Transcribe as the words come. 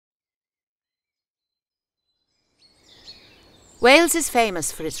Wales is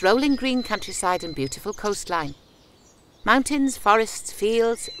famous for its rolling green countryside and beautiful coastline. Mountains, forests,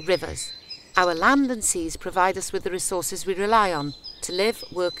 fields, rivers. Our land and seas provide us with the resources we rely on to live,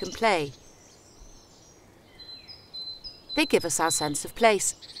 work and play. They give us our sense of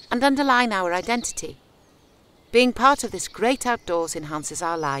place and underline our identity. Being part of this great outdoors enhances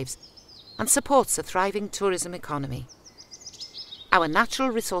our lives and supports a thriving tourism economy. Our natural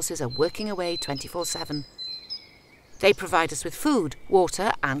resources are working away 24/7. They provide us with food,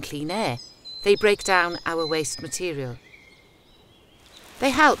 water and clean air. They break down our waste material.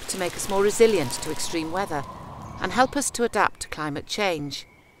 They help to make us more resilient to extreme weather and help us to adapt to climate change.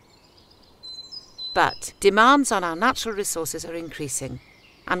 But demands on our natural resources are increasing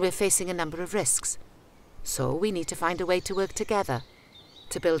and we're facing a number of risks. So we need to find a way to work together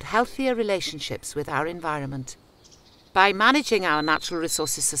to build healthier relationships with our environment. By managing our natural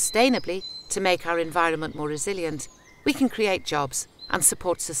resources sustainably to make our environment more resilient, we can create jobs and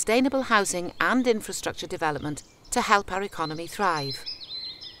support sustainable housing and infrastructure development to help our economy thrive.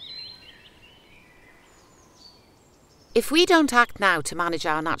 If we don't act now to manage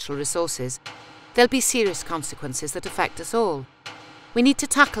our natural resources, there'll be serious consequences that affect us all. We need to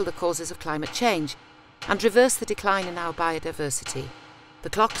tackle the causes of climate change and reverse the decline in our biodiversity. The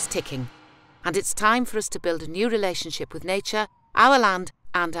clock's ticking, and it's time for us to build a new relationship with nature, our land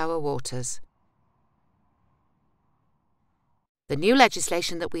and our waters. The new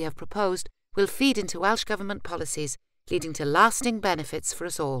legislation that we have proposed will feed into Welsh Government policies, leading to lasting benefits for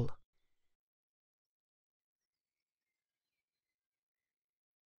us all.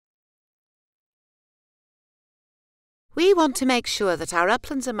 We want to make sure that our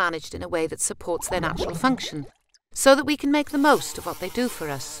uplands are managed in a way that supports their natural function, so that we can make the most of what they do for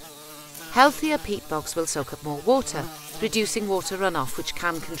us. Healthier peat bogs will soak up more water, reducing water runoff which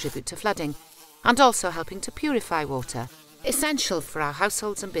can contribute to flooding, and also helping to purify water, essential for our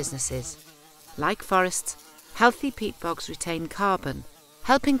households and businesses. Like forests, healthy peat bogs retain carbon,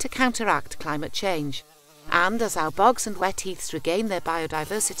 helping to counteract climate change. And as our bogs and wet heaths regain their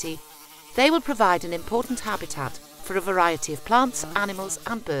biodiversity, they will provide an important habitat for a variety of plants, animals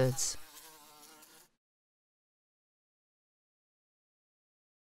and birds.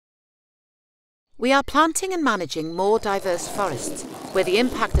 We are planting and managing more diverse forests, where the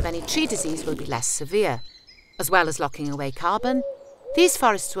impact of any tree disease will be less severe. As well as locking away carbon, these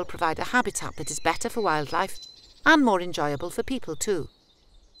forests will provide a habitat that is better for wildlife and more enjoyable for people too.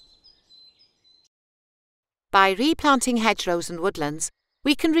 By replanting hedgerows and woodlands,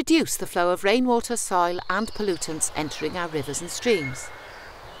 we can reduce the flow of rainwater, soil and pollutants entering our rivers and streams.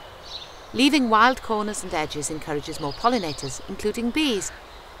 Leaving wild corners and edges encourages more pollinators, including bees,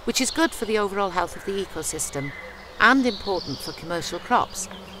 which is good for the overall health of the ecosystem and important for commercial crops,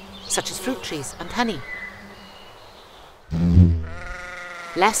 such as fruit trees and honey.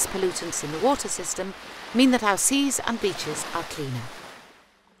 Less pollutants in the water system mean that our seas and beaches are cleaner.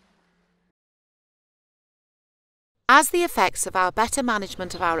 As the effects of our better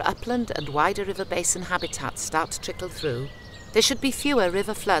management of our upland and wider river basin habitats start to trickle through, there should be fewer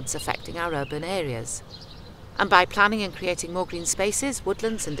river floods affecting our urban areas. And by planning and creating more green spaces,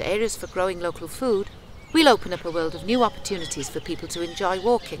 woodlands and areas for growing local food, we'll open up a world of new opportunities for people to enjoy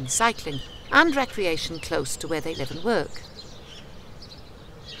walking, cycling and recreation close to where they live and work.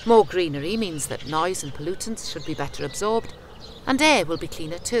 More greenery means that noise and pollutants should be better absorbed, and air will be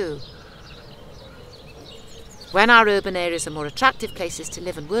cleaner too. When our urban areas are more attractive places to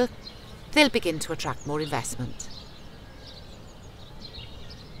live and work, they'll begin to attract more investment.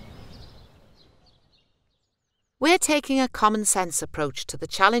 We're taking a common sense approach to the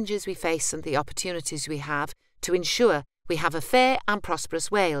challenges we face and the opportunities we have to ensure we have a fair and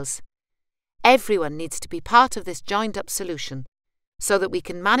prosperous Wales. Everyone needs to be part of this joined-up solution so that we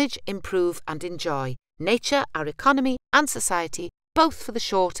can manage, improve and enjoy nature, our economy and society, both for the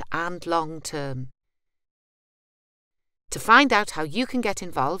short and long term. To find out how you can get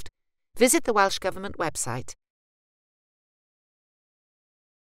involved, visit the Welsh Government website